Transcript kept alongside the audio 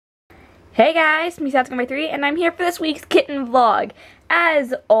Hey guys, me3, and I'm here for this week's kitten vlog.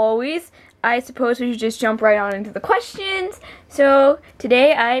 As always, I suppose we should just jump right on into the questions. So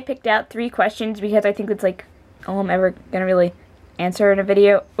today I picked out 3 questions because I think it's like all I'm ever gonna really answer in a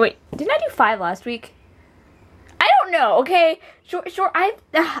video. Wait, didn't I do 5 last week? I don't know, okay? Sure, I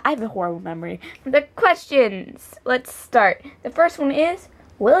have a horrible memory. The questions, let's start. The first one is,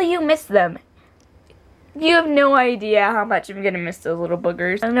 will you miss them? You have no idea how much I'm gonna miss those little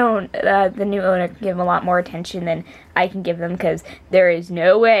boogers. I know the new owner can give them a lot more attention than I can give them because there is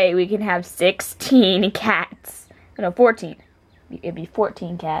no way we can have 16 cats. No, 14. It'd be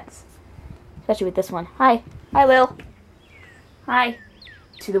 14 cats. Especially with this one. Hi. Hi, Lil. Hi.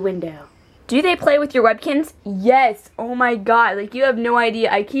 To the window. Do they play with your webkins? Yes. Oh my god. Like, you have no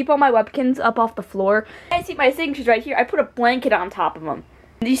idea. I keep all my webkins up off the floor. I see my signatures right here. I put a blanket on top of them.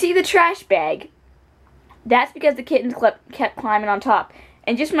 Do you see the trash bag? That's because the kittens kept climbing on top.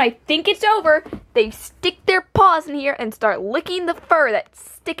 And just when I think it's over, they stick their paws in here and start licking the fur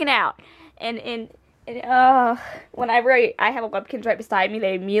that's sticking out. And whenever I have a webkins right beside me,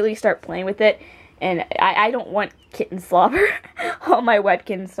 they immediately start playing with it. And I don't want kitten slobber on my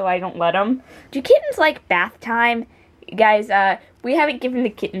webkins, so I don't let them. Do kittens like bath time? Guys, we haven't given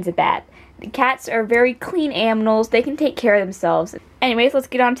the kittens a bath. The cats are very clean animals. They can take care of themselves. Anyways, let's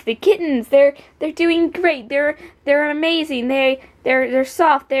get on to the kittens. They're doing great. They're amazing. They're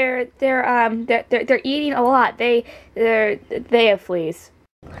soft. They're eating a lot. They have fleas.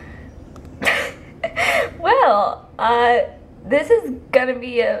 Well, this is gonna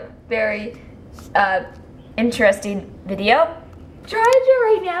be a very interesting video. Trident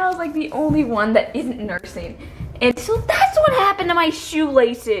right now is like the only one that isn't nursing. And so that's what happened to my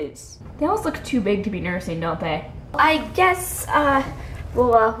shoelaces. They almost look too big to be nursing, don't they? I guess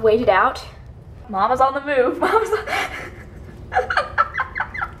we'll wait it out. Mama's on the move. Mama's on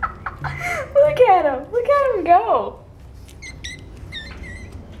Look at him. Look at him go.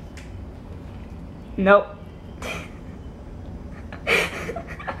 Nope.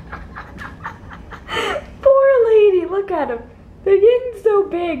 Poor lady. Look at him. They're getting so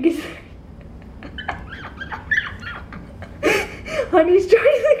big. Honey's trying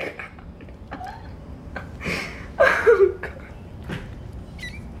to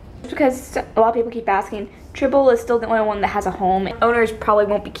because a lot of people keep asking, Tribble is still the only one that has a home. Owners probably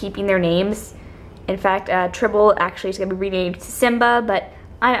won't be keeping their names. In fact, Tribble actually is going to be renamed to Simba, but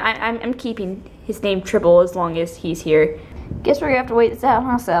I'm keeping his name Tribble as long as he's here. Guess we're going to have to wait this out,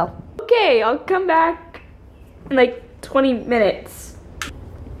 huh, Sal? Okay, I'll come back in like 20 minutes.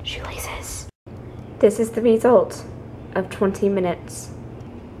 Shoelaces. This is the result of 20 minutes.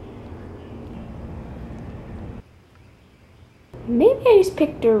 Maybe I just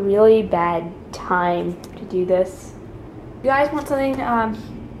picked a really bad time to do this. You guys want something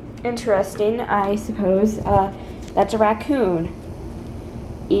interesting, I suppose. That's a raccoon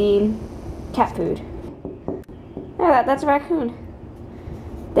eating cat food. Yeah, that's a raccoon.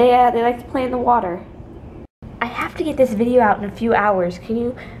 They like to play in the water. I have to get this video out in a few hours. Can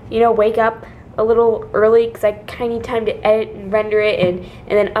you wake up a little early because I kind of need time to edit and render it and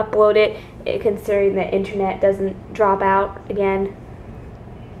then upload it, considering the internet doesn't drop out again.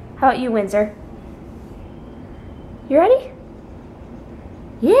 How about you, Windsor? You ready?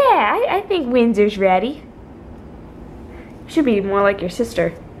 Yeah, I think Windsor's ready. Should be more like your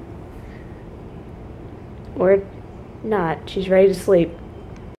sister. Or not, she's ready to sleep.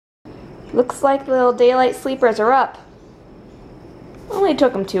 Looks like the little daylight sleepers are up. Only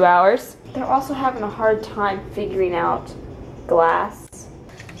took them 2 hours. They're also having a hard time figuring out glass.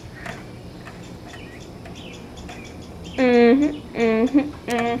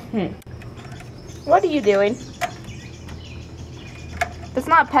 What are you doing? That's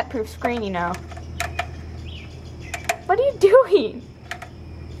not a pet-proof screen, you know. What are you doing?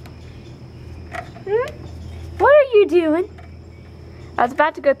 What are you doing? I was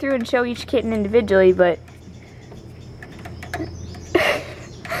about to go through and show each kitten individually, but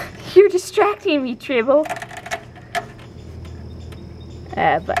you're distracting me, Tribble.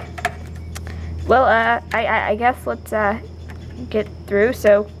 I guess let's get through.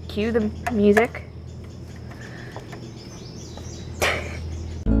 So cue the music.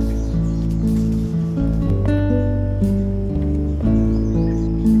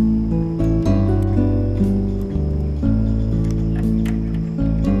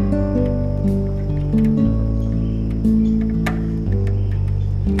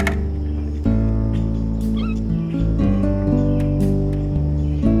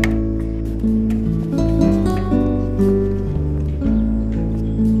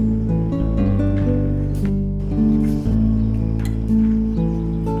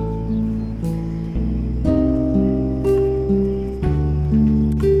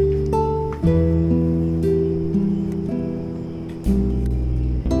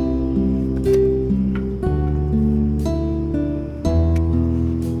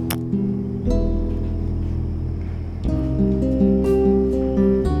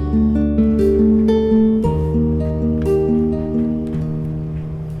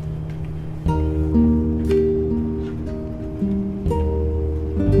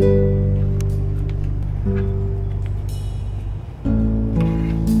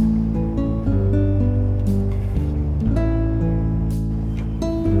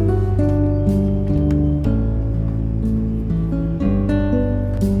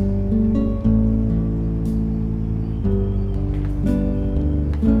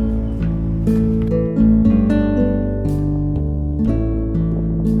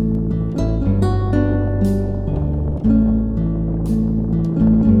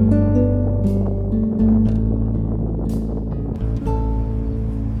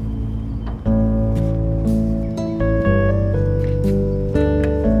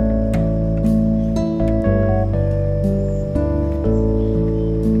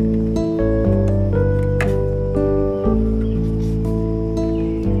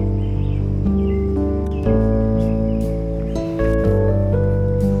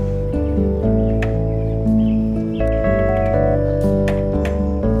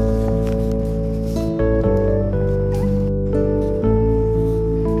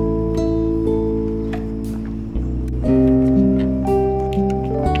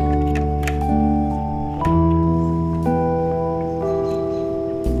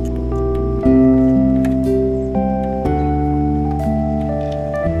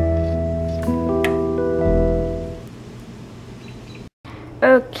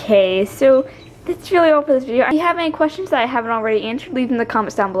 Okay, so that's really all for this video. If you have any questions that I haven't already answered, leave them in the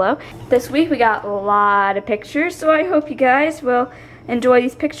comments down below. This week we got a lot of pictures, so I hope you guys will enjoy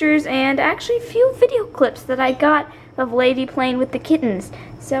these pictures and actually a few video clips that I got of Lady playing with the kittens.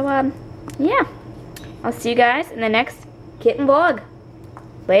 So, yeah. I'll see you guys in the next kitten vlog.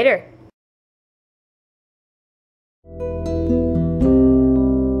 Later.